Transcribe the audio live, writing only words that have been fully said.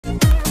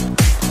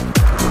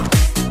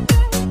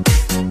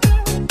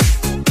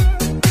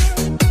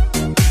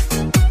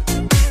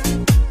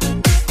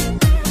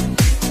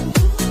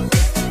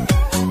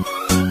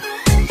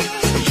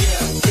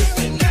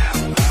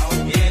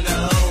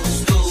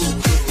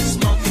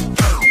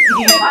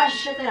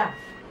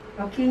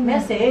Okay.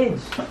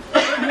 Message.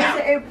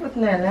 Sa airport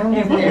na lang.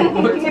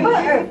 Airport. Iba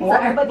airport?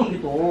 Iba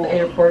dito.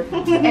 Airport.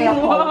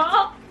 Airport.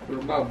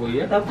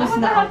 Tapos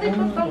na ako.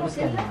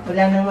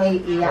 Wala nang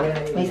maiiyak.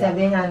 May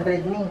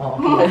 700 na eh.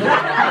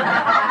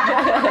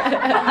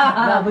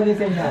 Labo ni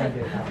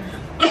 700.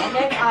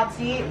 Okay,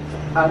 Atsi.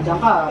 Diyan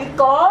ka.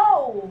 Ikaw!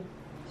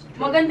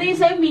 Maganda yun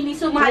sa'yo, mini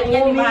sumali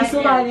yan. Mini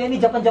sumali yan,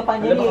 Japan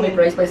yan. Alam mo kami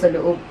price pa sa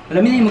loob.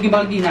 Alam mo na yung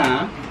maging na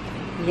ha?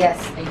 Yes.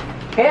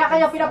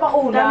 Kaya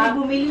pinapauna,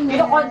 Dami bumili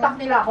niya. pinakontak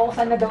nila ako,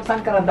 saan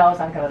ka na daw.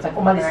 Sabi,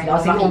 umalis na,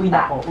 kasi uwi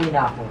na ako. Sabi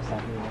nila.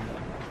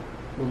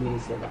 Bumili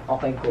sila.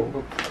 Okay, go.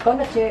 Ikaw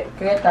na, Che.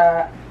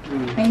 Greta,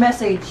 may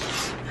message.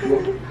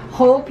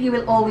 Hope you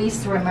will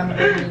always remember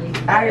me.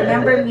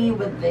 Remember me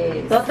with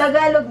this. So,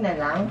 Tagalog na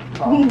lang.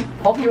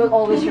 Hope you will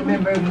always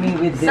remember me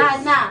with this.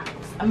 Sana.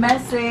 A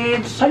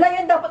message. Hala,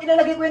 yan dapat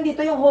ilalagay ko yan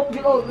dito, yung hope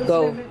you always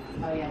Go. remember.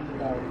 Ayan,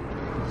 daw.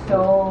 So,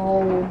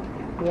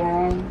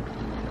 yan.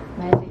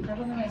 Message.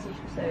 Ano yung message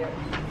ko sa'yo?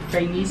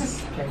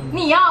 Chinese.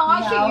 Miyawa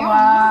siya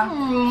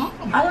yun.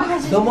 Ano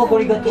message? Domo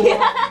gorigato.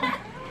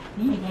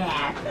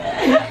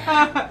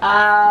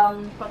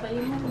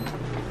 Patayin mo.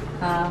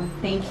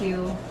 Thank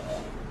you.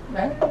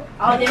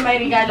 Ako din may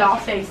regalo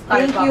ako sa'yo,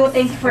 Starbucks.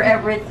 Thank you for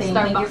everything.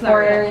 Thank you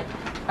for,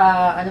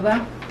 ano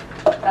ba?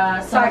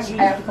 So much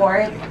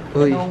effort.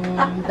 Nung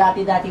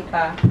dati-dati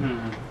pa.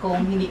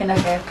 Kung hindi ka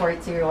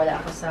nag-effort, siguro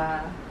wala ako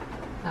sa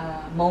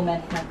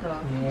moment na to.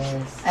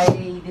 Yes. I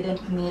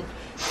didn't meet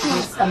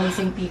these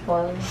amazing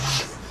people.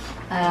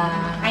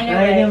 I know,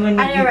 Ay naman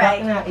right? nag-back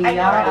na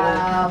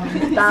iyak.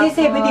 Si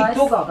 72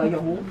 tapos, ka kayo.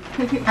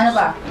 ano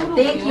ba?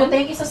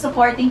 Thank you sa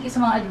support, thank you sa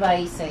mga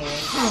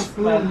advices.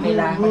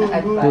 Kailangan ko ng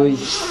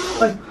advice.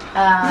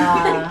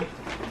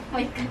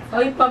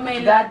 Oy,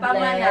 Pamela.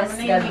 God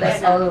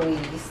bless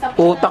always.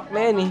 Utak na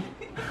yan eh.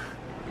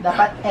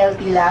 Dapat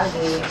healthy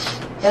lagi.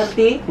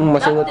 LT?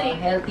 Masunod.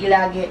 Healthy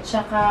lagi.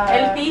 Tsaka,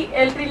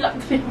 LT lang.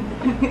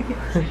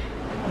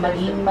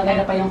 maging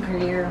maganda pa yung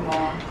career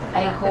mo.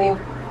 I hope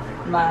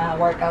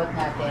ma-workout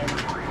natin.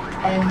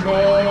 And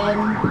then,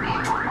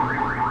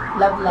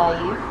 love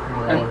life.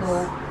 I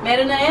hope.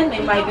 Meron na yan,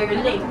 may my girl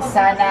na eh.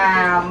 Sana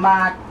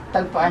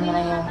matagpuan mo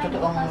na yung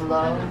totoong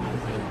love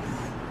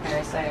para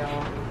sa'yo.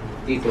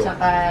 Dito.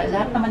 Tsaka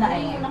lahat naman na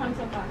ay,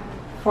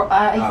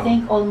 I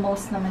think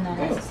almost naman na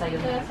nasa sa'yo.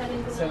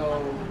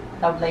 So,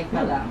 love life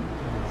na lang.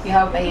 You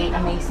have a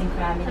amazing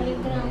family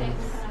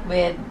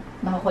with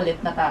makukulit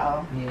na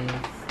tao. Yes.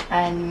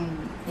 And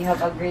you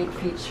have a great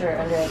future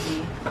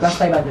already. Plus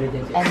 500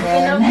 din. And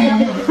then,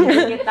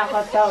 Kita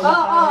ko ito.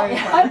 Ay,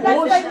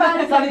 plus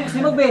 500. Sabi kasi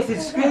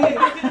mag-message ko eh.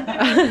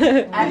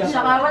 At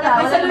saka wala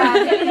naman.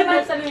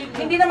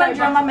 Hindi naman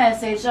drama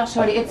message.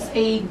 Actually, it's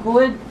a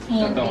good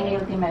and a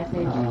healthy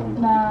message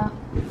na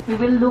we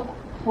will look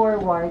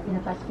forward in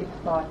a positive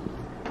thought.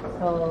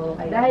 So,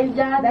 Dahil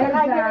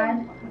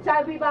dyan,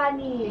 Chubby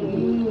Bunny.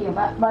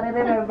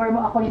 Mare-remember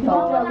mo ako nito.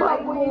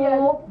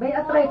 May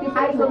arthritis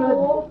I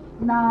hope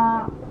na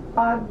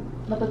pag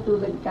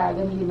matutulog ka,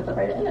 gamitin mo ito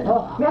para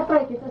may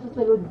arthritis sa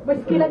susunod.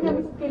 Mas kilad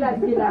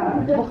sila.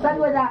 buksan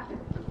mo na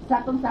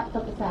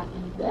sakong-sakto to sa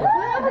akin.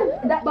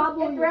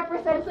 It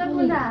represents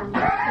mo na.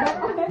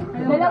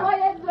 Dalawa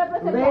yan,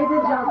 represents Ladies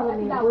and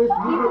gentlemen, first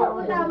Hindi video.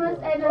 mo tapos,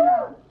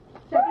 na.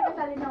 Sabi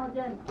kasali na ako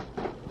dyan.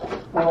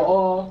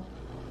 Oo.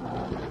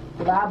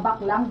 Babak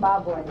lang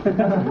baboy.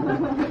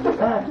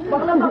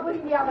 Bak lang baboy,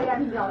 hindi ako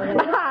yan.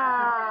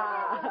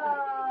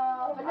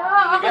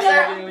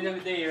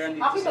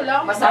 Ako ito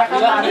lang. Masarap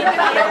lang.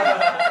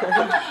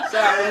 Sa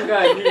akong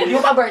gani.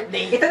 Yung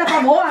ka-birthday. Ito na pa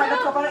mo, hanap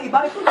ka pa ng iba.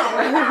 Ito na.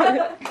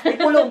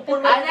 Ipulong.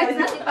 Next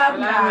na si Pam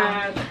na.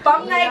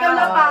 Pam na, ikaw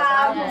na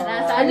Pam.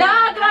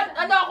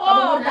 Ano ako?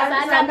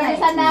 Nasaan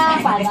na?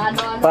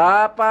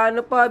 Paano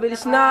pa?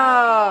 Bilis na!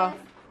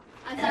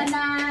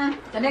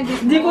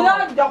 Hindi ko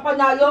na, hindi ako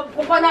panalo.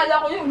 Kung panalo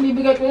ako yun,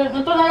 bibigay ko yun.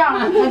 Ito na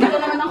lang. Nandito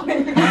naman ako.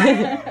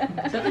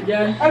 Saan ka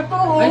dyan? Ito.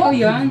 Ay, ito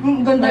yan.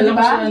 Ang ganda, Alam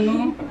diba? ko si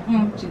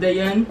ano? Si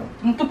Dayan.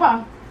 Ito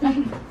pa.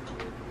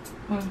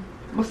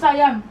 Basta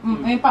yan.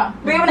 Ayun pa.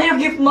 Bigyan mo na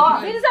yung gift mo.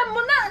 Pinsan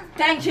mo na.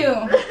 Thank you.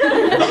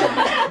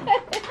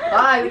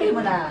 Ay, bigyan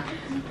mo na.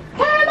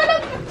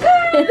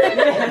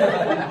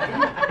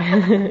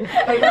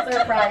 Ay,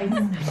 surprise.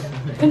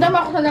 Sundan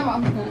mo ako, sundan mo.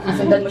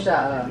 Sundan mo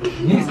siya.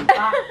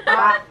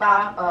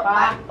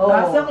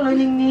 Pasok,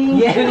 luning-ning.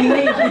 Yeah,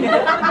 luning-ning.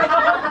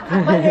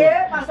 Mali,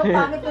 pasok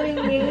kami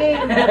luning-ning.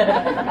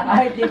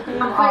 Ay, di ko.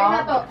 Kaya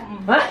na to.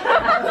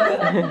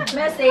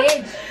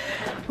 Message.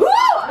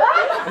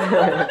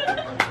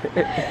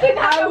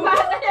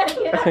 Kinakabahan yan.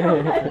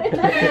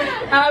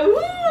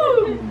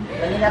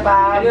 Dali na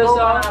ba?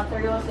 Seryoso?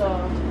 Seryoso.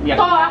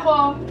 Ito ako.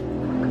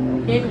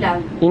 Yun lang.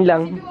 Yun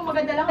lang. Hindi mo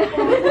maganda lang ako.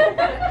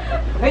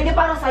 Ay, hindi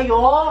para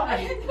sa'yo.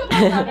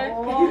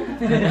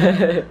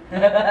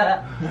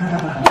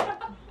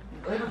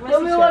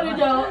 Lumiwalo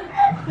dyan.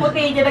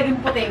 Puti niya,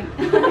 naging puti.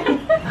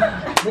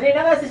 Dali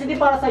na nga, sis, hindi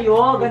para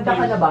sa'yo. Ganda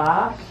ka na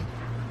ba?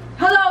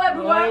 Hello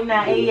everyone! Uy,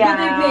 naiyak.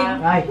 Good evening.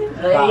 Ay,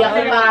 Iyak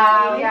si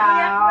Pam.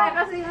 Iyak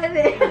kasi yan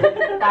eh.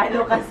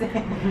 Talo kasi.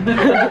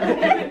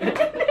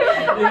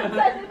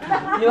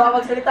 Di ba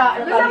magsalita?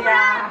 Ano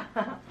kaya?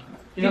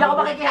 Hindi na ako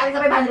makikihali sa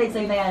 500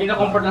 sa'yo na yan.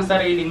 Kina-comfort ng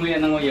sarili mo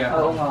yan ng uya.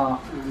 Oo nga.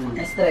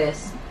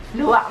 Na-stress.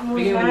 Luwa mo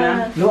Bigay mo yan.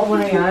 na. Luwa mo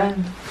na yan.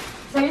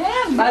 Sa'yo na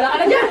yan. Bahala ka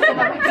na dyan.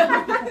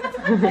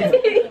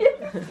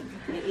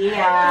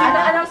 Iyak.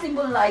 Anong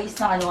symbolize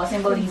ng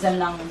symbolism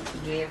ng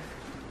gift?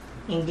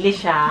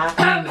 English ha.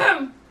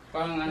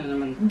 Parang ano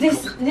naman.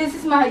 This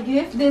is my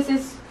gift. This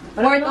is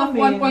worth of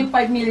 1.5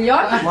 million.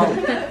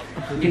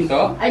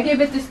 Ginto? I gave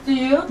it this to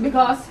you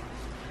because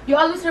you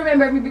always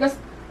remember me because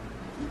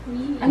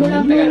ano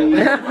lang Tagalog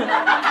na.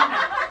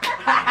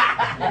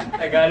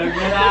 Tagalog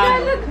na lang.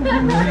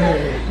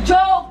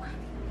 joke!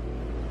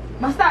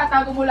 Basta,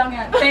 tago mo lang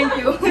yan. Thank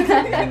you.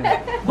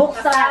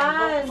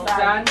 Buksan!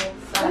 Saan?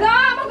 Wala,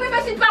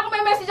 mag-message pa ako.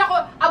 May message ako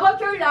about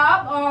your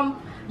love.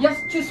 Just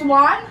choose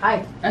one.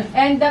 Ay!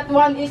 And that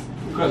one is...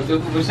 Grabe,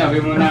 kung sabi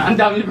mo na, ang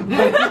dami ko.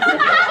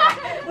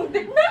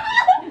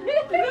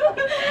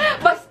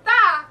 Basta!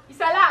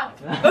 Isa lang.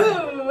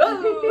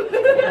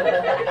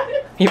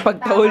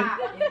 Ipagtaul.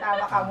 Yung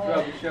tawa ka mo.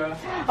 Grabe siya.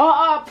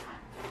 Oo.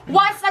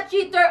 Once a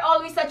cheater,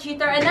 always a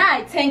cheater, and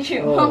I. Thank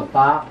you. Oh,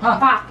 pa.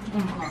 Pa.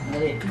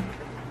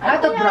 Ano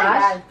to,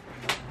 brush?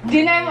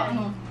 Di na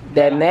yung...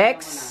 Then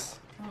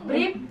next.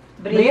 Brief?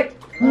 Brief?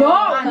 No!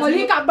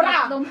 Mali ka,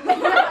 bra!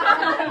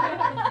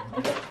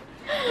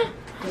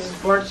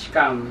 Sports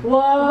cam.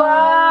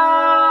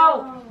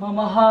 Wow!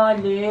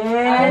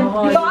 Mamahalin!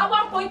 Di ba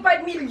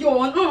 1.5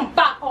 million?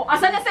 Pa! O,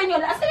 asan na sa inyo?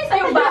 Asan na sa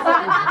yung basa?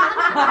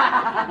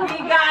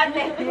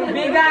 Bigatin!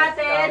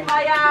 Bigatin!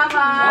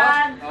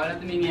 Mayaman! Wala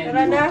tumingin.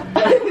 Tara na.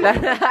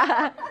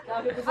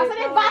 Asan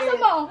na yung basa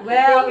mo?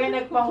 Well, yung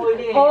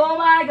nagpanghuli. Oh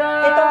my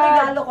God! Itong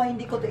regalo ko,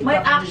 hindi ko ito May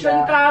ipakita. action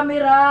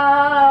camera!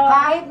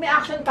 Kahit may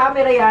action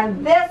camera yan,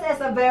 this is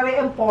a very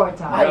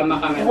important. Drama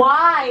kami.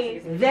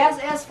 Why?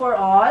 This is for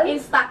all.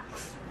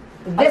 Instax.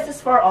 This is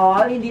for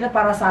all. Hindi na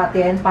para sa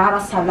atin, para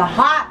sa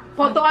lahat.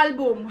 Photo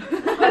album.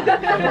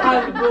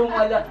 Album,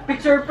 wala.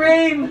 Picture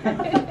frame.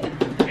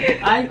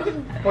 Ay,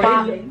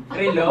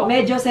 relo?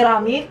 Medyo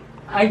ceramic.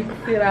 Ay,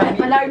 tirami.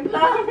 Alarm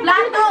lang.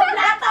 Plato!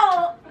 Plato!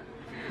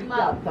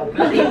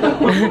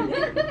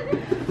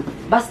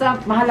 Basta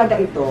mahalaga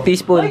ito.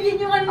 Teaspoon.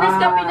 Yun yung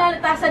Nescafe na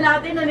tasa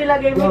natin na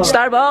nilagay mo.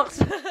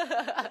 Starbucks.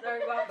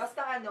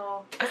 Basta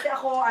kasi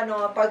ako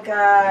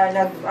pagka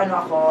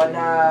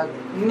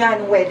yun nga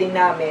nung wedding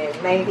namin,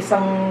 may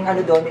isang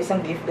doon, may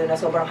isang gift doon na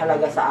sobrang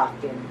halaga sa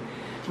akin.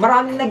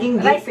 Maraming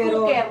naging gift Rice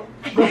pero cooker.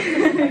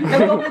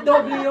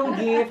 nagdoble yung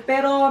gift,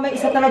 pero may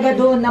isa talaga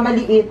doon na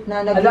maliit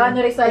na Wala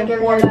na, recycle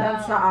important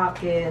na. sa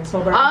akin.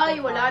 Sobrang Ay,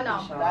 important wala na.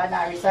 siya. Wala na,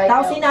 recycle.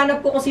 Tapos sinanap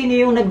ko kung sino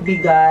yung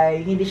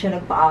nagbigay, hindi siya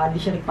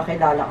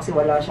nagpakilala kasi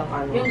wala siyang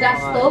Yung gas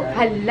stove?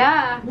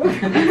 Hala.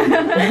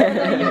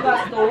 Yung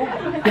gas stove.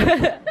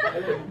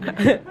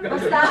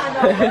 Basta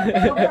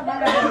sobrang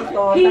halaga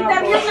nito.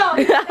 Heater yun, no?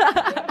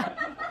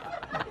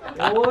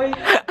 Uy,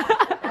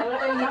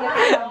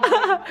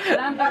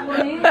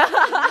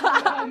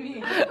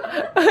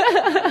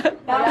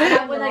 Tapos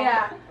ako na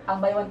yan. Ang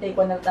buy one take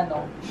one ng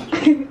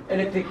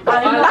electric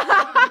pan.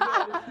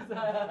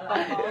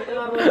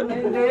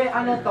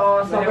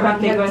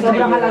 hindi,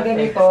 sobrang halaga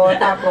nito.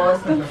 Tapos,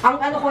 ang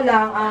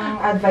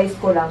advice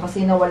ko lang,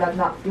 kasi nawala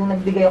na, yung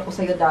nagbigay ako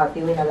sa'yo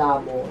dati, winala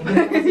mo.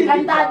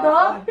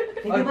 Kantado?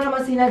 Hindi mo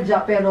naman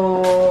sinadya,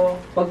 pero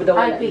Pag daw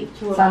Ay, wala.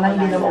 picture. sana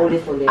hindi na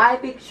maulit-ulit. Ay,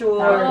 picture.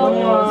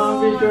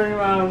 Picture ni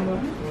mama.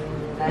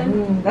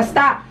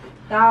 Basta,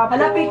 tapos,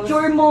 Hala,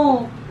 picture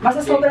mo.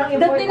 basta sobrang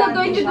Dati importante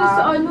nilagay nyo siya.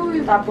 dun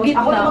sa Tapos,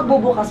 gitna. ako na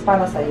magbubukas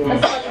para sa'yo.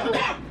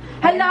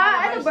 Hala,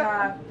 ano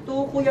ba?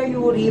 To Kuya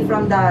Yuri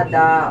from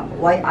Dada,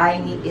 why I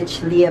need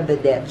each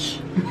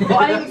liebedech. O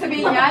ano yung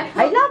sabihin yan?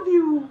 I love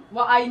you!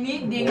 Wa I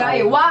need, di nga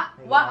eh. Wa,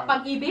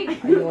 pag-ibig.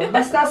 Ayun.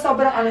 Basta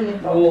sobrang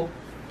nito.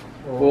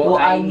 Oh,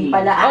 I need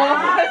pala.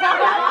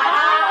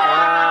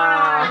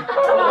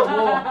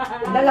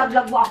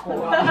 Nalaglag mo ako.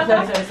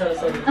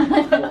 Sorry.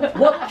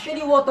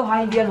 Actually, wo to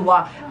ha, hindi yan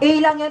wa. A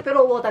lang yan,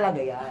 pero wo talaga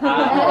yan.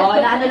 Oo,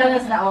 na ano lang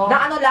yun na oh. Na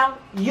ano lang,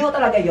 you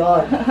talaga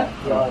yon.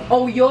 Yon.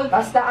 Oh, yun.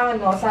 Basta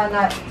sana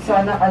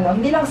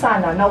hindi lang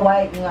sana, na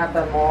why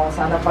ingatan mo,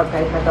 sana pag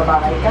kahit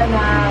nagkabahay ka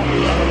na,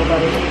 mo ba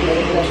rin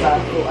siya.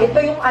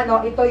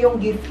 Ito yung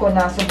gift ko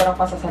na sobrang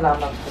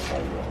pasasalamat ko sa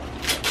iyo.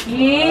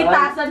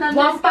 Tasa ng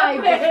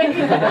Nescafe.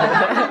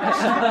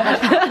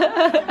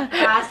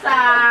 Kasa.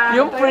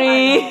 Yung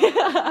free.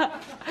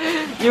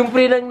 Yung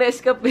free ng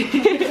Nescafe.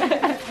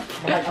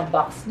 Mahal ang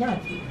box niya.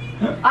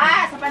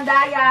 Sa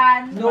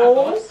Pandayan.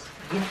 No.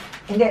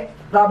 Hindi,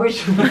 rubber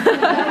shoe.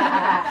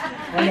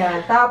 Ayan,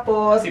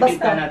 tapos, Sipita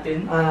basta, natin.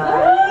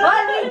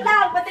 Wait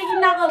lang. Patingin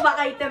na ako. Baka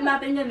item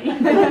natin yan eh.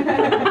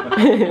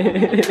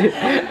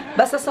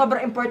 basta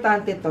sobrang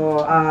importante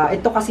to.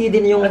 Ito kasi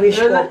din yung wish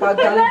ko pag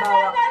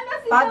halimbawa,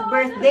 pag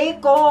birthday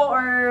ko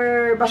or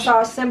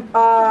basta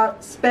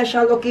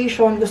special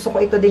occasion, gusto ko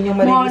ito din yung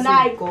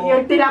marireceive ko.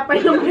 Yung tinapay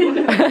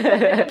naman.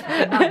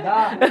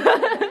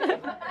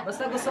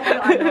 Basta gusto ko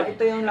yung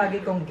ito yung lagi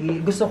kong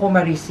gusto ko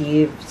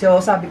ma-receive. So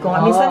sabi ko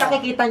nga, minsan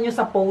nakikita nyo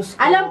sa post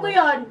ko. Alam ko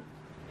yon.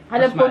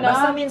 Alam ko na.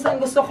 Basta minsan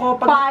gusto ko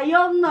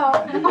Payong, no?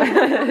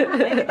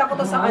 nakikita ko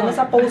to sa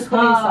sa post ko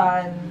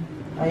minsan.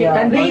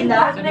 Ayan.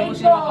 Sabi mo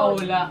sino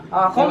makahula.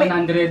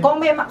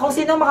 Kung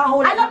sino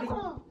makahula. Alam ko!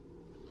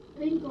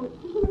 Raincoat.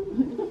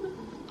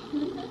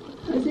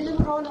 Sino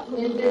makawala?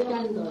 100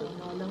 candle.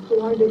 Ng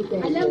 200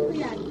 pesos. Alam ko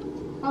yan.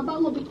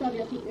 Pabango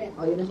Victoria's Secret.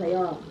 O, yun na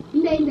sa'yo.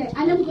 Hindi.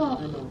 Alam ko.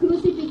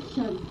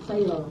 Crucifixion.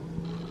 Sa'yo.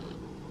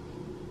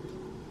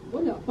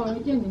 Wala.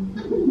 Pangit yan eh.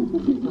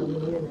 Sabi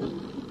mo yun eh.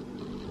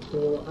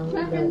 So, ang... Sa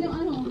akin yung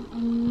ano.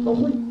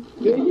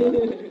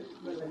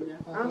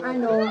 Ang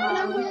ano...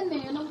 Alam ko yan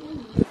eh. Alam ko yan.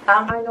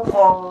 Ang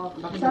ko,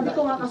 Sabi ko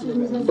nga kasi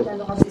minsan si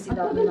ano kasi si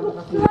Dami na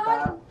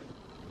makakita.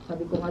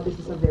 Sabi ko nga this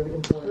is a very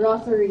important.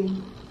 Rosary.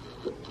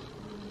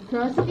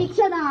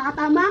 Crucifixion.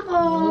 Nakakatama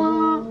ko.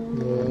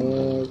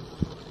 Yes.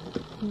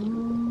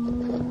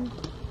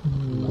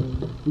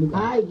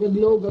 Ay,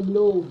 gaglow.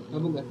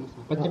 Kabugat mo.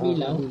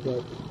 Pagkabilaw.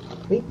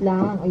 Wait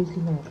lang,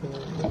 ayusin natin.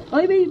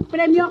 Oy, may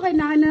premyo kay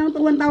na ng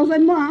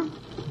 1,000 mo ha.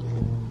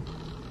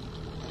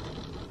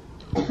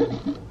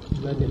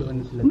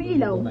 May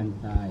ilaw.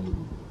 Bantay.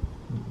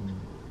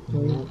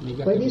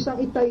 Pwede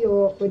siyang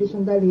itayo, pwede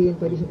siyang dalhin,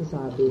 pwede siyang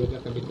isabi.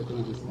 Nagkakabit ko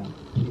ng isa.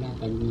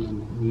 Tinatag niya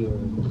na. Here.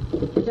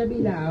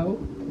 Sabilaw.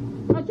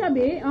 Oh,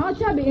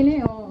 chabi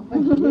ini oh.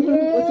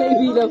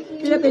 Sabilaw.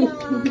 Pinatay.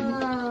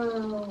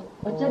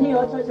 Ano, chan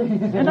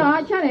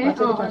eh?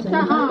 Oh, chan.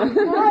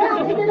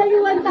 Oh, ito lang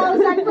yung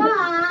 1,000 ko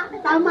ha.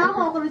 Tama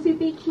ko,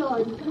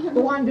 crucifixion.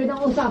 200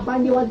 ang usapan,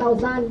 di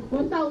 1,000.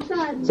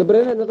 1,000.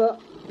 Sobrang ano to?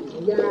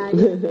 Yan.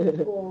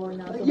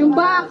 Yung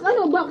box,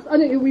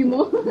 ano iwi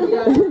mo?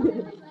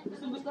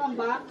 Gusto ang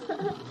box?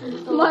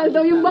 Mahal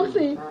daw yung box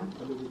eh.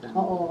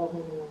 Oo, okay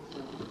na yan.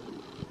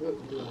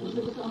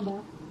 Gusto ang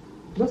box?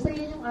 Basta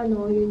yun yung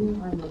ano.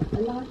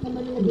 Ang lahat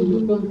naman na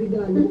nagiging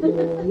regalo ko,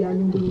 yan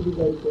yung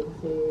binibigay ko.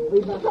 Kasi,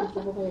 uy, bakit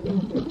ako kaya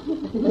ganito?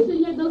 Gusto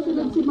niya daw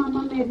sunod si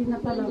Mama Mary na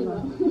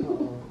talaga.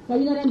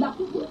 Sabi na rin ba?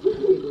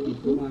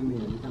 Ito mami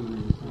yan. Tama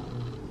na isa.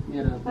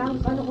 Meron. Ang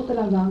ano ko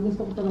talaga,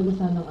 gusto ko talaga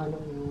sanang ano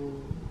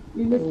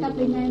Yung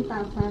miskape niya yung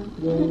tasa.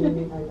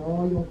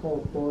 yung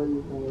couple,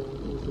 yung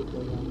isip ko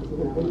yan. Kasi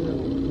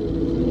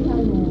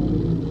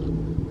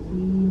si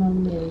Ma'am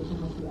Mary,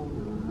 siya si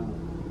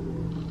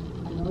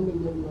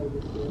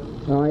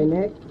Okay,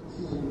 next.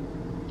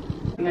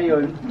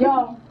 Ngayon, Yo.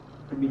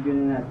 video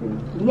na natin.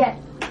 Yes.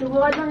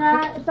 Subukan na nga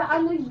sa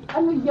ano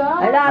yan?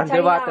 Ala,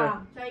 Underwater.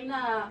 China.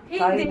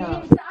 China.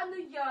 Hindi, sa ano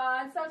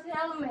yan? Sa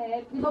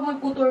helmet. Di ba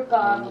magputur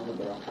ka?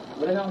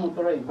 Wala nang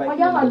motor eh. Bike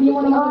Kaya nga, di mo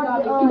naman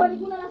magagamit. Ibalik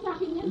mo na lang sa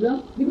akin yan.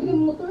 Bibigyan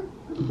mo motor.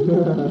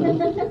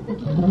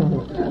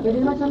 Pwede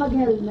naman siya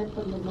mag-helmet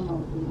pag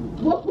nag-mountain.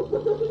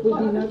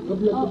 Pwede na,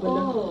 gablog ko ba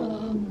lang?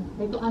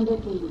 May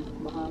 200 ko.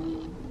 Baka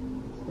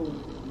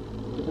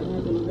Ito na,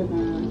 tulugan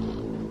na.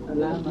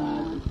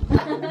 Salamat.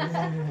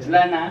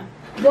 Wala na.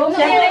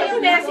 Siyempre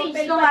yung message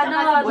ko ano.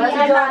 Wala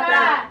si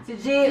Jota. Si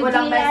G,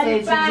 walang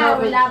message. Si Joe,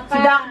 si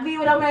Dakby,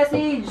 walang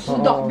message. Si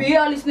Dakby,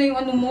 alis na yung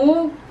ano mo.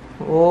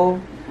 Oo.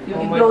 Yung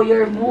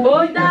employer mo.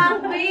 Oy,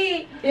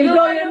 Dakby!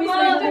 Employer mo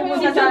yung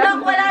si Judak,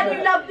 wala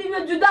yung love team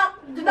na Judak!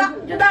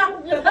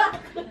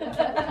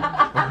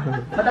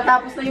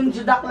 Matatapos na yung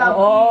Judak lang.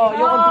 Oo,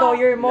 yung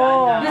employer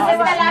mo. This is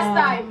the last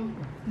time.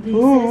 This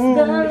is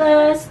the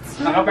last.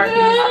 Nakaparking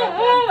na sila.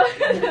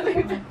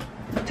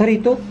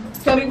 Charito?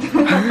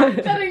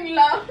 Charing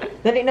lang.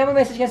 Dali na mo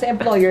message ka sa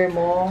employer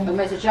mo.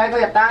 Mag-message siya,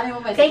 kuya. Tani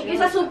mo message. Thank you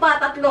sa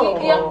supa, 3.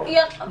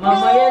 Iyak.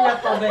 Mamaya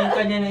lapagan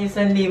ka niya ng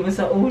 1,000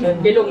 sa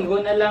ulan. Bilunggo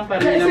na lang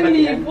para na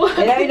matiyan.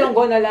 Kaya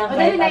ilonggo na lang.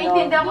 Dali,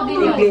 naiintindihan ko din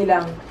yun. Sige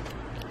lang.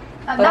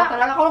 Wala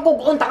talaga ako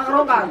kukunta ka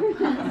karoon ka.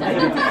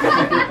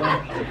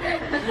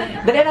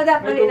 Dali na, Dak.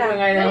 Dali na.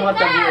 Ngayon ang mga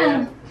tabi.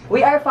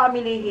 We are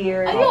family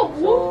here.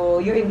 Ayoko. So,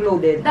 you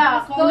included.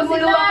 Da, kung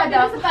lumuluwa ka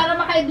daw. Para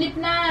makaidlip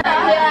na.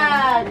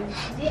 Diyan.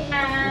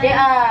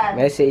 Diyan.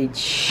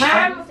 Message.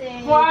 Ham.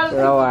 For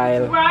a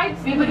while. Right?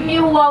 Bibig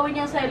niyo yung Huawei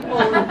niyang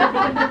cellphone.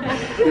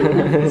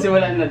 Kasi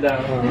wala na daw.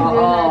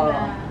 Oo.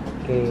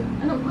 Okay.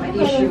 May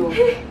issue.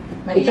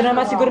 Ito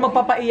naman siguro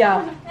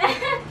magpapaiyak.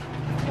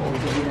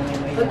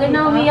 Pag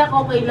na umiyak,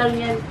 okay lang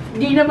yan.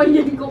 Hindi naman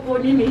yan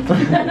kukunin eh.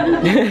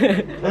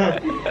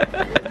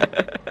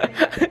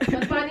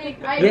 Panic.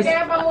 Ay, Yes.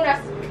 kaya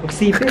pangunas.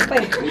 Magsipis pa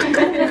eh.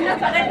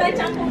 Sakit na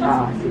tiyan ko.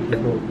 Sige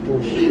bro.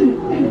 Push.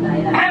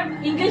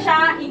 English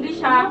ha,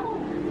 English ha.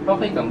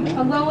 Okay ka mo.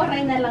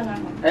 Magwawaray na lang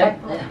ako.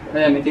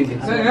 May tindi.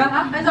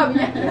 Ano sabi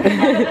niya?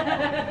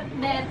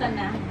 Hindi, ito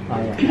na.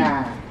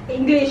 Ayan.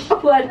 English.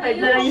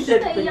 1.5 na lang yung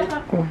set ko niya.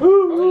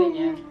 Okay lang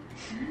yan.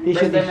 Tissue,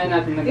 First time tissue. na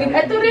natin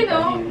Ito rin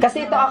oh.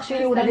 Kasi ito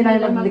actually una din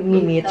namin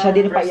nag-meet. Siya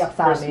din paiyak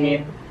sa First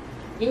amin. meet.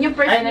 Yun yung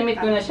first Ay,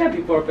 na-meet ko na siya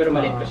before pero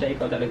maliit pa siya.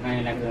 Ikaw talaga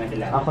ngayon lang ko na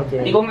kilala. Ako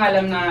din. Hindi ko nga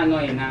alam na ano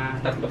eh, na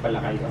tatlo pala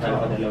kayo. Akala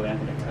ko dalawa yan.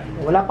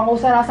 Wala pang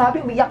usa na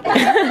sabi, umiyak.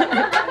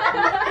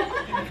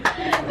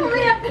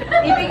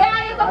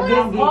 Ibigay ito mo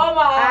lang. Oo,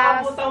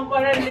 makakabutan pa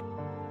rin.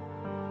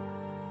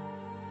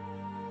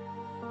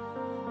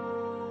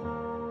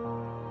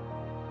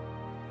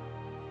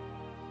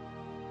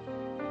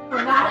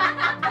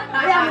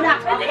 Ayaw na.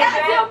 Hindi ka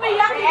kasi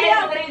umiyak. Hindi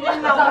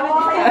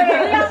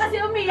ka kasi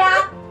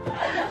umiyak.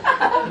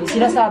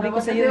 Sinasabi ko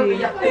sa iyo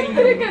eh.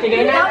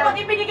 Dapat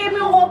ibinigay mo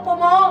yung opo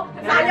mo.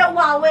 Sayang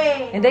wawe.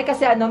 Hindi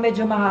kasi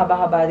medyo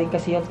mahaba-haba din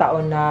kasi yung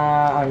taon na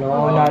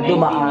na 19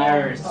 dumaan.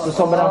 years.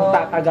 So sobrang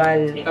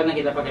tatagal. Ikaw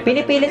nakita pa kita.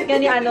 Pinipilit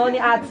nga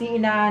ni Atsi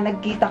na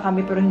nagkita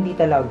kami pero hindi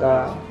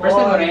talaga. First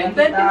time mo rin?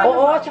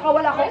 Oo, tsaka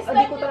wala ko,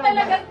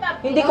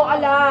 hindi ko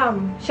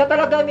alam. Siya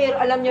talaga,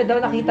 alam niya daw,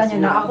 nakita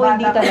niya na. Ako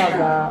hindi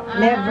talaga.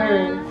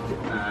 Never.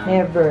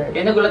 Never.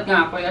 Kaya nagulat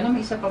nga ako, may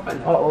isa pa pala.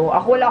 Oo,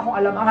 ako wala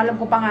akong alam. Ang alam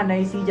ko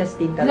panganay, si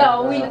Justin talaga.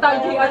 Wala, uwi na tayo.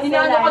 Ano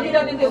ka din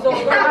natin dito?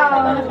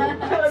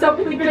 Sa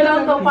pinig ka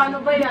lang to, paano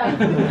ba yan?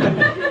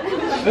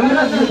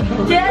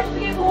 Jen,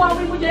 sige,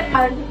 buwawin mo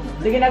dyan.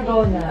 Sige na,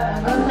 go na.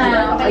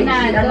 Okay na,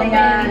 Ano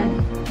yan?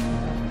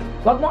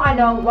 Wag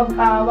mong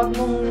wag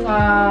mong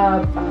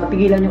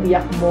pigilan yung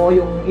iyak mo,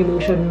 yung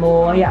emotion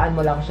mo, hayaan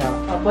mo lang siya.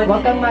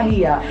 Wag kang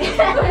mahiya.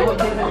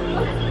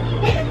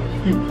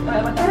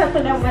 Para po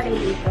lang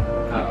malilito.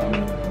 Oo.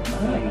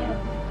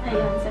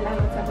 Ayun,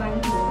 salamat sa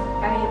bangko.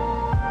 Kahit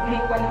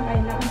ngayon ko lang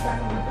kayo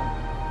nakasama.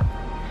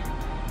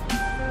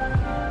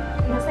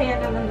 Masaya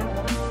naman ako.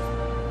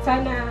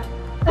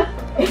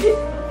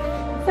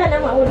 Sana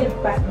maulit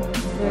pa.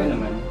 Oo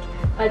naman.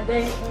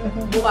 Ate,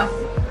 bukas.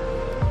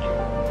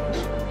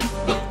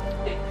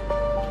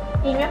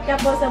 Ingat ka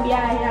po sa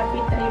biyahe,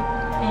 happy trip,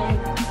 and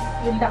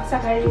good luck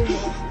sa career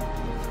mo.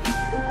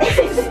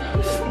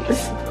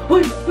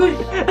 Uy!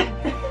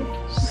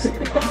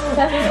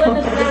 Sa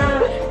susunod na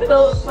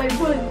My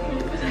food.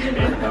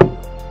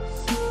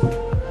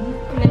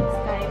 next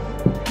time,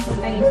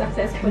 naging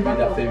successful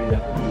ako.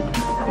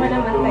 Ako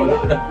naman tayo.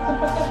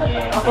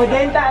 Ako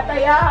din,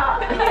 tataya.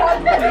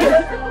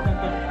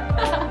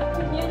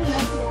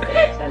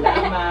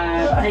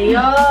 Salamat.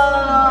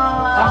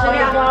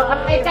 Actually,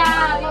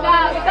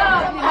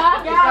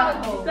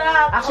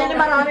 Actually,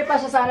 marami pa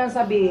siya sanang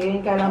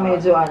sabihin, kaya lang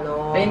medyo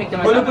Tahimik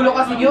naman. Gulo-gulo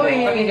kasi yun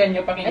eh. Pakinggan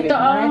nyo, pakinggan nyo.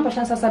 marami pa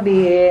siyang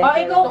sasabihin.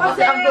 Ikaw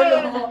kasi!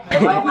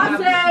 Ikaw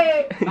kasi!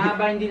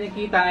 Mahaba hindi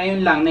nakita, ngayon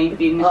lang,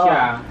 19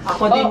 siya.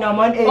 Ako din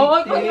naman, 18.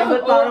 Ba't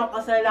parang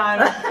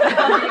kasalanan?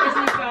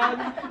 Kasi ikaw,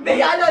 May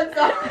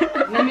Alonso.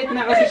 na-meet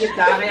na kasi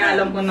kita, kaya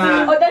alam ko na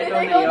Dali na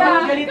ikaw na!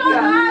 Galit ka.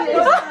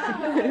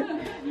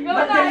 Ikaw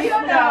Ba't na! galit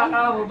Ikaw ka? na!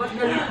 Ba't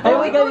galit ka? Ay,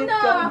 wait, galit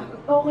ka.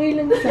 Okay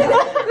lang siya.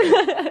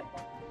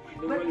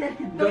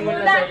 doon mo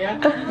na saya.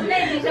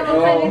 Hindi siya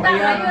magsalita.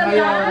 Ayun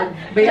na.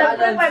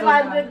 Siyempre,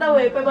 500 daw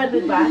eh.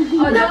 500 ba?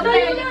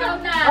 Jopel, ikaw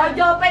na.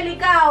 Jopel,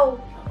 ikaw!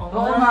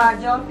 Oo nga,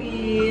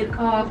 Jopit.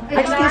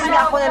 Excuse me,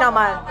 ako na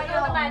naman.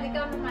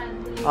 Ikaw naman.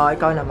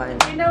 Ikaw naman.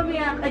 Hindi na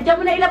umiyak. Diyan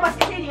mo na ilabas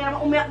kasi hindi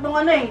naman umiyak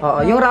nung eh. Oo,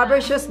 yung rubber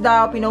shoes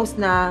daw, pinost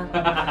na.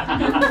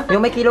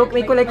 Yung may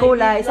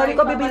kulay-kulay. Sabi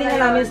ko, bibili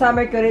na namin sa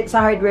Mercury,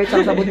 sa hardware,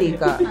 sa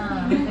butika.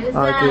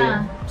 Okay.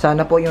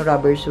 Sana po yung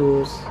rubber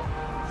shoes.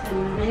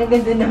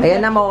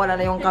 Ayan na, mawala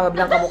na yung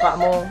kabilang kamukha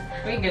mo.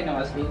 Pakinggan nyo,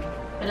 Ashley.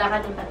 Wala ka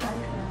din tatan.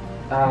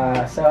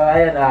 So,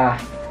 ayan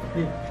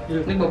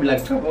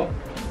Nagbablog ka po?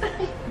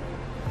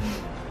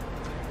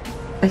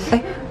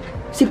 Ay,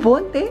 si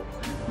Ponte?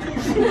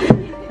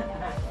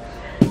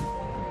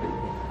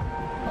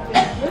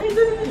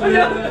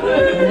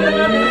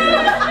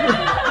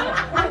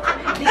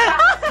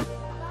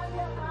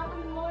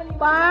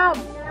 Pam!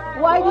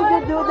 Why did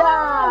you do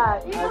that?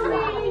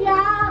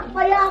 Iyak!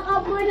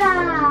 Payakap mo na!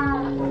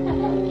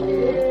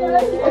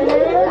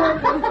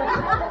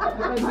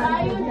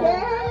 Ayun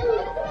din!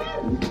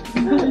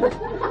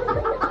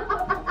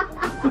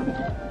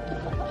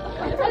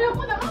 Alam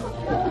ko na ako!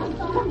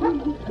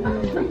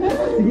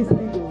 Sige,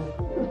 sige go.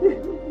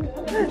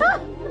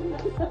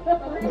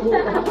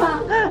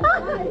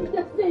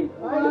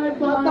 Ay,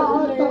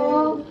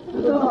 totoo!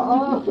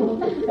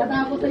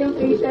 Katapos na yung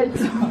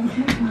patience.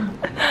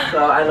 So,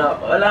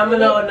 wala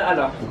man ako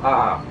na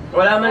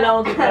wala man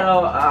ako gift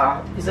pero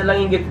isa lang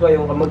yung gift ko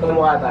yung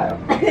magkamukha tayo.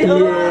 So,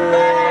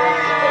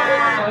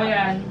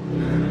 yan.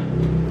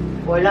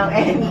 Walang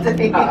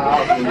entity.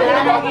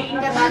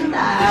 Nagiging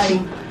katantay.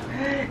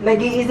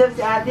 Nag-iisip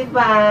si Ate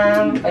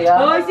Pam.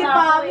 Hoy, si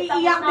Pami,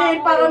 iyak din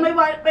para may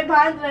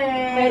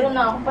 500. Meron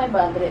na ako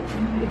 500.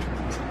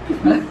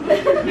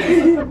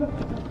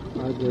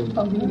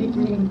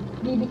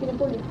 Bibigyan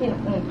po ulit.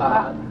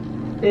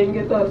 Thank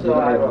you to. So,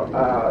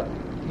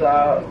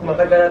 sa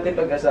matagal natin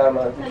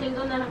pagkasama.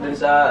 Dun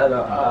sa,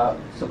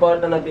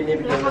 support na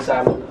nagbinibigay mo sa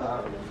amin.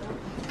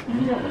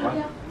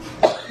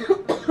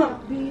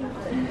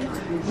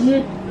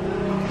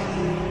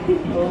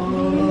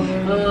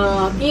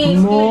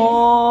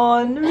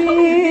 Mon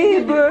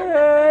River,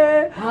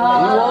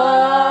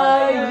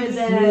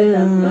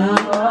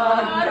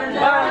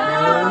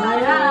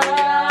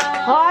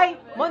 Hoy!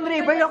 Mon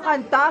River yung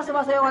kanta,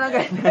 sumasayaw ka ng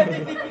ganyan.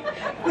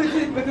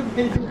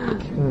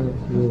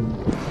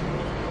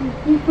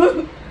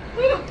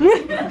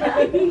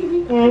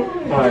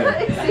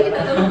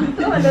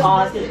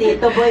 Oh, si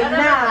Tito Boy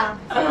na.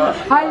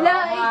 Hala,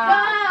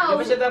 ikaw! Di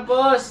ba siya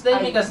tapos?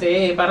 Timing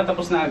kasi, para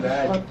tapos na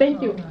agad. Oh,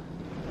 thank you.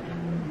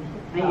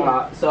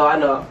 So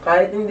ano,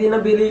 kahit hindi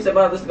nabili yung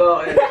sapatos ko,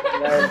 okay.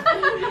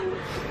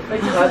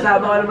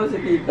 Kasama ko naman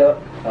si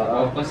Tito.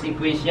 Oo,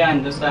 consequence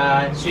yan doon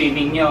sa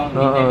swimming nyo.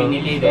 Hindi na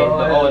binili dahil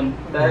doon.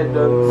 Dahil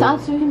doon. Saan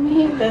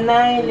swimming? Ito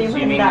na,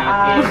 Swimming 500.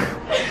 natin.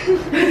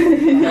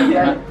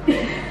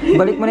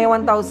 Balik mo na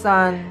yung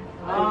 1,000.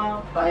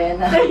 Kaya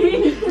na.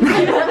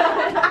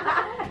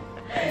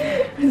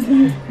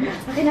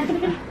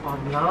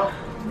 Ano?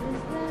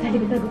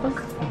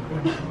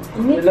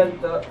 Ilan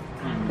to?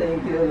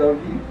 Thank you, I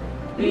love you.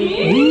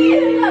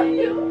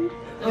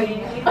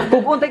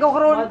 Pupuntay ko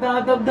karon.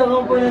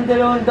 Madadagdagan po ng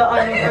 200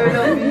 I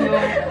love you.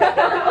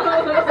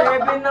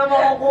 7 na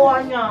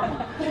makukuha niya.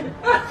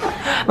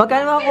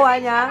 Magkano makukuha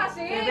niya?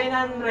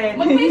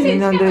 700. Mag-message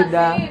ka 700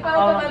 kasi.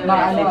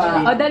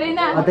 ah. O, dali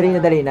na.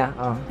 Dali na.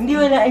 Oh.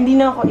 Hindi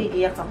na ako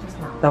iiyak tapos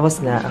na. Tapos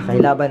na. Okay,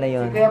 laban na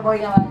yun. Kuya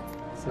Boy naman.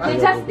 Ay,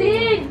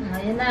 Justin!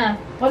 Ayun na.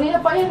 Kanina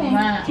pa yan eh.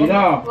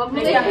 Sino? Huwag mo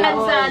na yan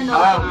sa ano.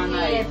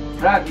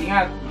 Brad,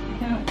 ingat.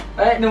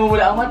 Ay,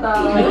 namumula ang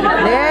mata.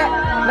 Hindi!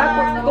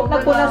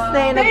 Nagpunas na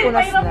eh.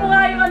 Nagpunas na.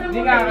 Hindi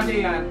nga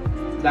kasi nga,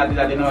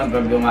 dati naman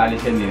pag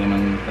umalis yan, hindi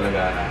naman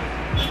talaga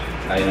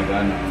tayo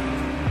nag-ano.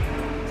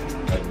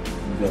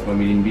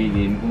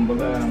 Pamiling-bilin.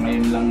 Kumbaga,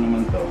 ngayon lang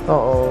naman to.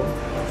 Oo.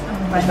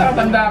 Basta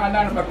tanda ka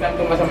lang, pag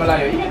nandun ka sa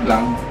malayo, ingat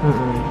lang.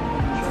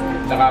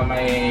 Tsaka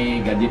may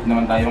gadget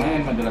naman tayo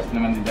ngayon, madalas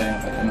naman din tayo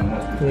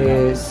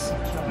Yes.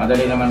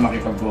 madali naman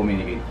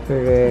makipag-communicate.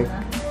 Correct.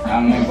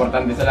 Ang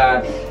importante sa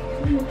lahat,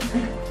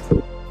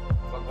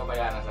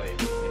 pagpabayaan ang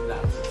sarili. Ingat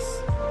lang.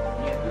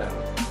 Ingat lang.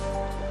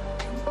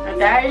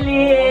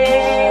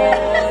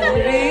 Darling!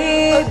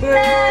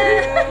 River!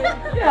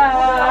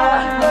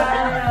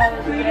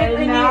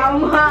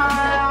 Naman!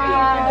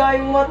 Bigay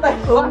mo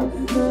tayo.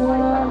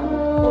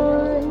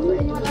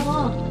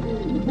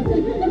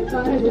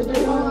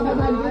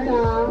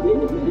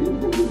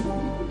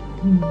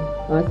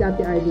 Si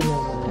Ate Arlene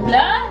naman.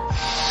 Wala?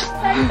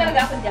 Saan talaga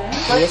ako dyan?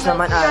 Yes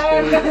naman ate.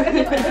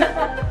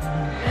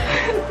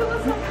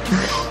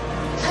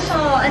 Basta,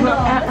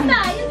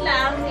 ayun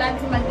lang.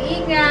 Laging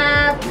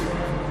mag-ingat.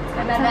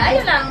 Talaga,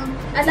 ayun lang.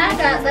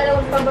 Alaga,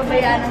 dalawang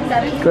pababayaan ng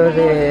sarili.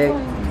 Correct.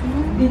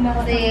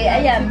 Kasi,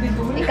 ayan,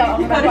 ikaw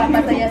ang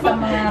magpapasaya sa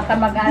mga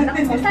kamag-anak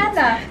mo.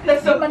 Sana,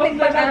 dumating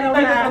pag-araw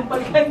na.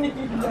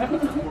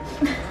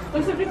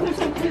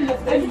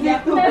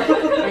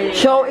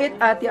 Show it,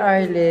 Ate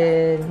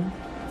Arlen.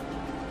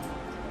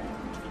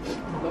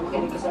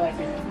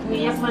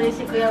 Umiyak mo rin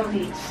si Kuya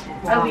Witch.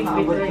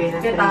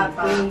 Kay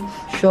tatay.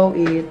 Show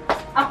it.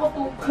 Ako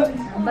tukay.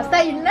 Basta,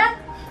 yun lang.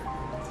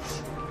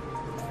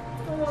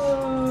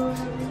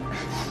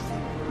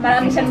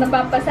 Marami siyang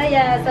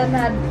napapasaya.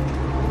 Sana,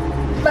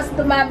 mas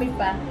dumami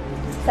pa.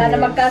 Sana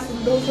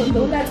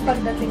magkasundo-sundo na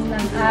pagdating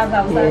ng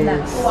araw. Sana,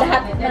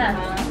 lahat na.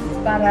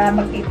 Para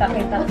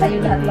magkita-kita tayo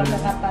lahat lang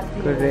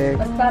nakapatid. Correct.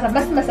 Para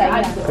mas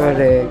masaya.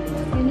 Correct.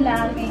 Yun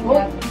lang,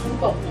 ingat.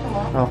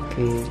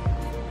 Okay.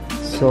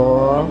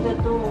 So,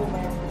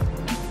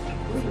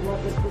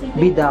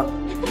 bidak.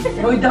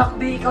 Uy, Doc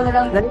B, ikaw na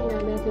lang. Dali na,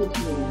 message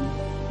mo.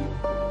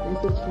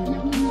 Message mo.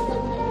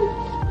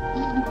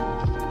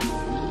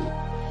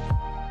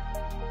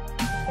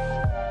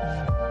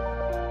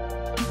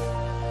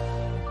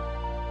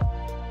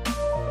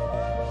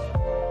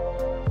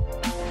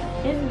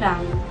 Yun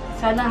lang.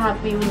 Sana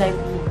happy yung life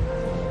mo.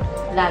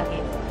 Lagi.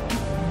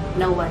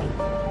 Naway.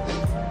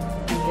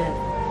 Ayun.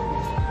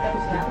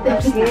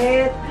 That's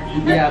it.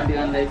 Hindi happy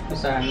ang life ko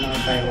sa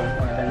Taiwan.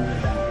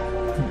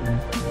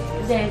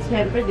 Kasi,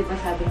 siyempre, di ba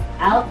sabi,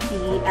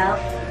 Alfie.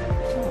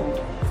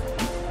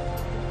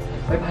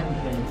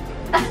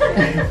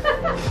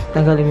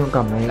 Tanggalin mo yung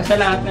kamay. Sa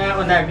lahat nga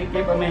ako naging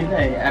kay Pamela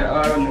eh.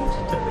 Araw-araw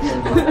nag-chat yan.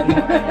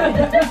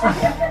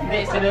 Hindi,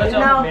 seryoso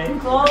ako eh.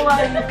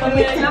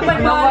 Pamela,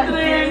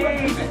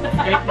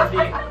 500.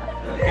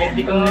 Kahit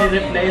di ko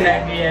nire-reply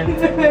lagi yan.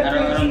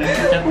 Araw-araw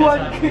nag-chat sa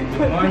akin.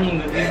 Good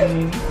morning, good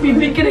evening.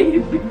 Bibigray.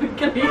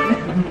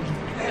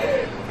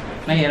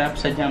 Mahirap,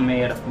 sadyang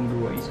mahirap ang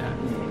buhay sa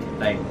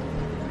life.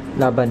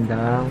 Laban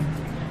lang.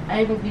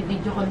 Ay,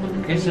 nagbibideo ko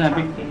naman. Kaya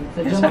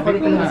sabi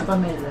ko nga,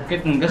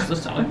 kahit nang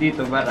gastos ako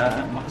dito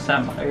para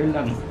makasama kayo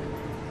lang.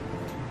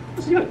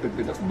 Kasi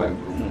natagod ako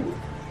bago mo.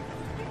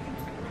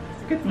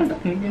 Kahit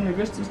malaking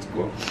ginagastos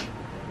ko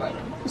para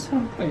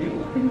makasama kayo.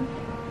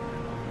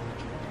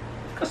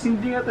 Kasi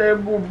hindi nga tayo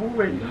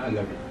bubuhay.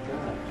 Nalagit ka.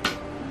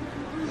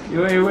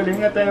 Iwaiwalay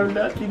nga tayo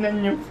lahat.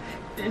 Tinan nyo.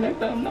 Ilang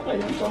taon na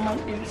kayong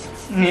pamangkin.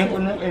 Ngayon ko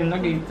na kayo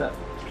nakita.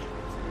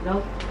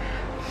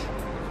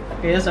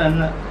 Kaya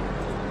sana,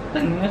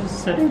 tanong nga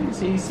sa sarili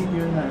sa isip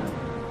yun na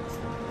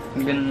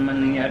ang ganun man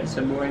nangyari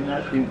sa buhay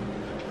natin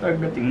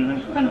pagdating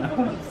ng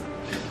panahon.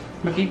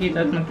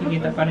 Makikita at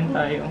makikita pa rin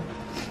tayo.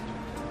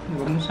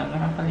 Huwag mo sana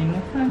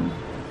kakalimutan.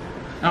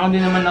 Ako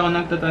din naman ako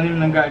nagtatanim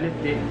ng galit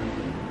eh.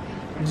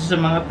 Sa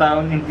mga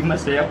tao na hindi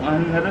masaya kung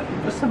ano narating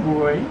ko sa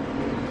buhay.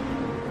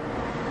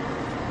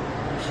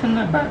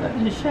 sana bala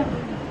niya siya.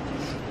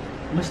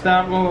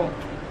 Basta ako,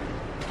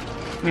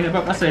 may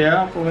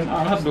napapasaya ako,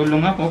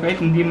 nakakatulong ako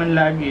kahit hindi man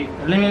lagi.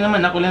 Alam niyo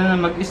naman, ako lang na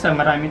mag-isa,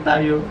 marami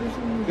tayo.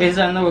 Kaya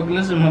sana wag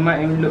lang sumama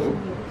yung loob.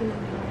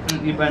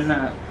 Ang iba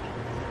na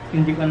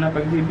hindi ko na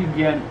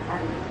pagbibigyan.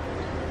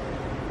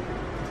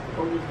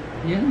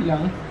 Yan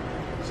lang.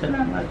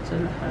 Salamat sa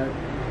lahat.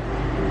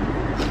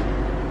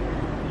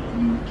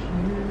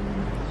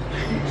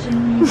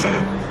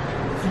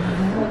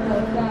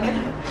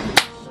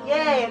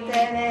 Yay!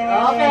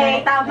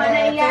 Okay, tama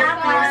na iyak.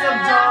 Tears of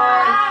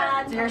joy.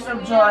 Tears of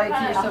joy.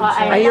 Tears of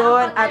joy.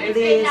 Ayun, at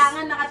least,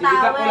 Kailangan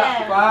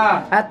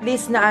nakatawa. at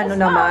least na ano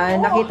naman,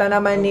 nakita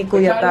naman ni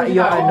Kuya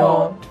yung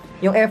ano,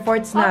 yung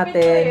efforts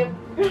natin.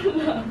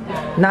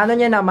 Na ano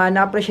niya naman,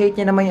 na-appreciate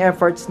niya naman yung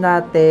efforts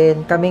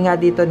natin. Kami nga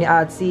dito ni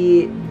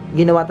Atsi,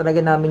 ginawa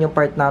talaga namin yung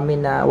part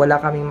namin na wala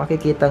kaming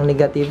makikitang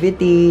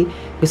negativity.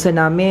 Gusto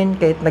namin,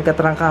 kahit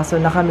nagkatrangkaso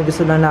na kami,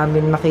 gusto lang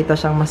namin makita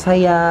siyang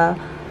masaya.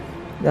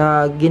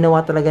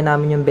 Ginawa talaga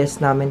namin yung best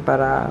namin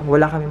para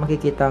wala kami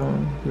makikitang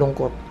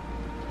lungkot.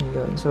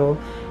 Yun. So,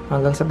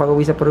 hanggang sa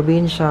pag-uwi sa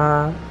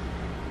probinsya,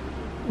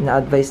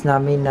 na-advise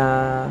namin na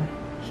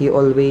he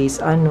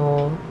always,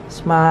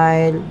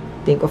 smile,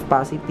 think of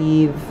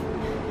positive.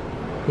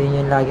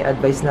 Yun yung lagi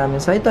advice namin.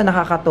 So, ito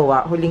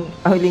nakakatuwa. Huling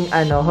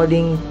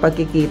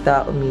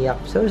pagkikita, umiyak.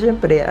 So,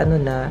 syempre,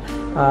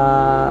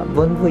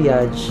 bon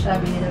voyage.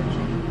 Sabi nila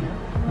siya.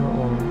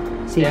 Oo.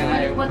 Sige.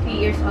 What 3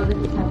 years old na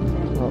sabi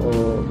nila.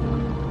 Oo.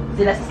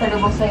 Sila sa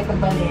salubong sa'yo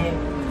pagbalik.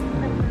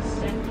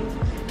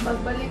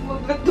 Pagbalik mo,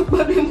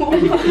 gatubarin mo.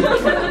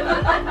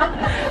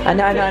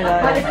 Ano?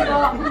 Balik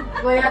mo,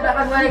 kuya,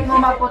 pagbalik mo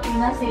maputi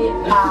na si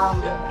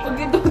Pag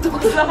itutok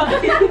sa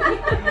akin.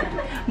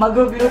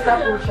 Mag-gluta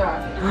po siya.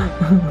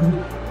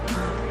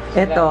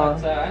 Ito.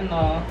 Salamat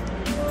sa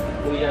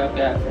Kuya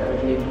kaya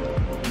Erwin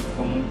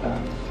pumunta.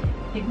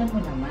 Tignan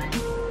mo naman.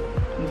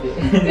 Hindi.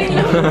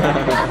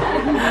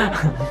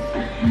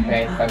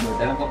 Kahit pagod.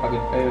 Alam ko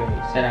pagod kayo.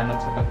 Salamat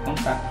sa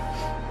pagpunta.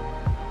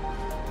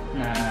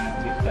 Na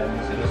gift tayo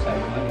sa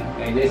Rosario ngayon.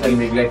 Hindi, isang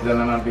big light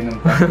lang naman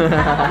pinunta.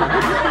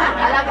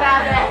 Ala,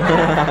 grabe.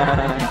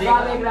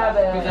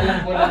 Grabe. Kasi alam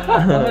ko lang,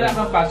 wala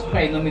kang pasok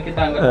kayo, numikita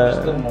hanggang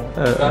gusto mo.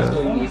 Kaso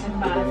iniisip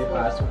ko may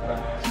pasok ka.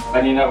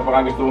 Kanina ko pa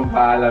nga gusto mong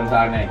paalam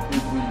sana eh.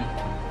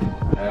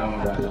 Ayaw mo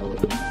dalaw.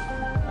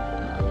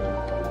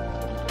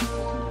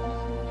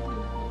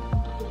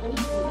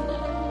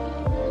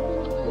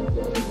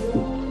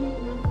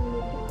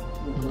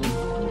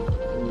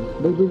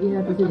 Bigyan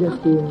natin si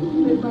Justin.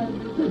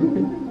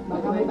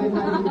 Baka may 500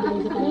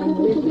 sa kanya.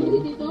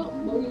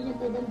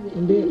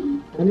 Hindi.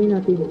 Ano yun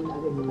natin?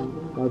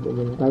 Bago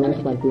mo na. Tawag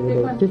sa panty mo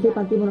daw. Kasi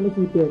panty mo na may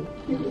sipir.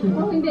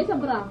 Oh, hindi,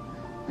 sobra.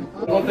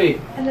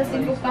 Okay. Alas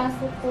 5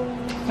 pasok ko.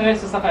 Saan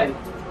sasakay?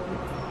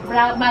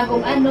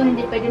 Bagong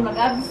hindi pwede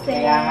mag-absent.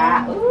 Kaya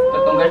nga.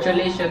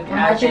 Congratulations kay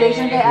Ate.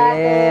 Congratulations kay Ate.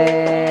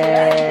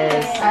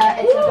 Yes!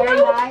 It's a very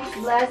nice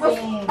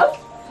blessing.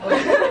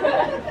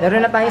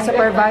 Meron na tayong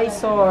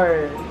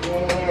supervisor.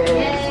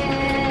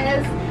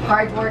 Yes!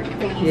 Hard work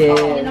pays Yes.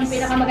 off. Yun ang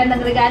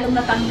pinakamagandang regalong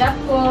natanggap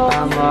ko.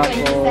 Tama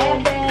po.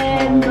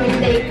 27,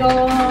 birthday ko.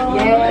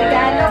 Yes.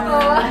 Regalo ko.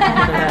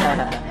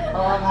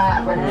 Oo nga,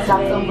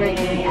 saktong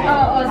birthday.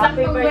 Oo,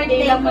 saktong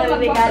birthday ko.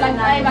 Magpa-plug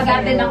ay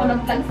mag-attend ako ng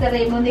plug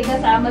ceremony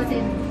kasama si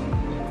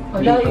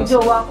Wala yung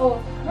jowa ko.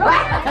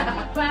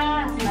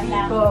 Pa. Si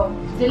Biko.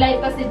 Sila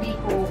pa si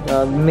Biko.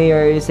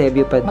 Mayor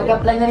Eusebio pa din.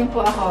 Mag-apply na rin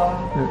po ako.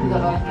 Mm-mm.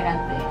 Doon kay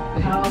Ate.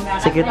 Oo nga.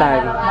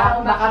 Secretary.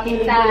 Baka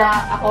pili ko lang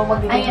ako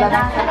magbibigla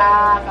ng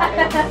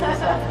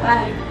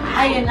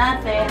Ayun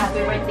ate,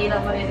 happy birthday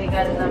lang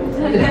mariregalo namin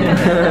sa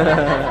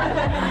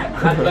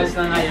Advance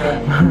na ngayon.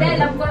 Hindi,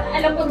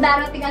 alam ko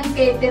darating ang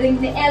catering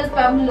ni El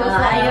Pamlo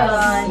sa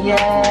ayos. Yes.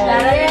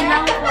 Darating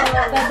lang po,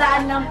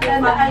 dadaan lang po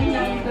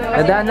kami.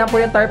 Nadaan na po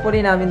yung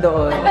tarpaulin namin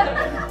doon.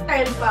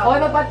 Okay,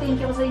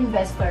 magpa-thank you ko sa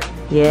investor.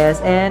 Yes,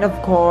 and of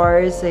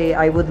course,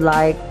 I would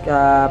like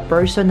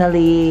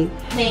personally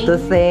to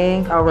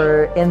thank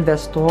our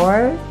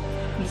investor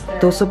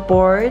to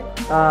support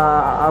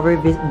our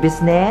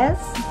business.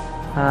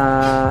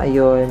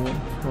 Ayun.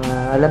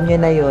 Alam niyo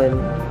na yun.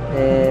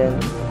 And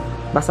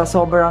basta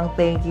sobrang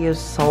thank you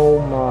so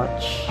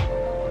much.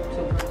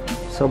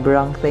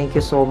 Sobrang thank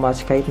you so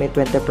much kahit may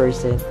 20%.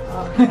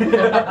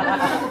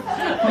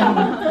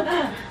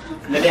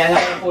 Dalihan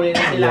lang yung pulin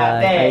na sila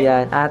ate.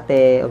 Ayan,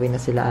 ate. Uwi na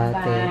sila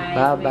ate.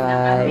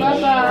 Bye-bye.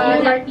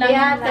 Birthday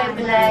ate,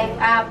 like,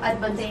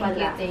 advance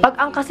pala.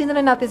 Pag-angkasin na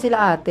rin natin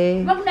sila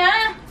ate. Wag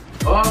na!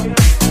 Oh,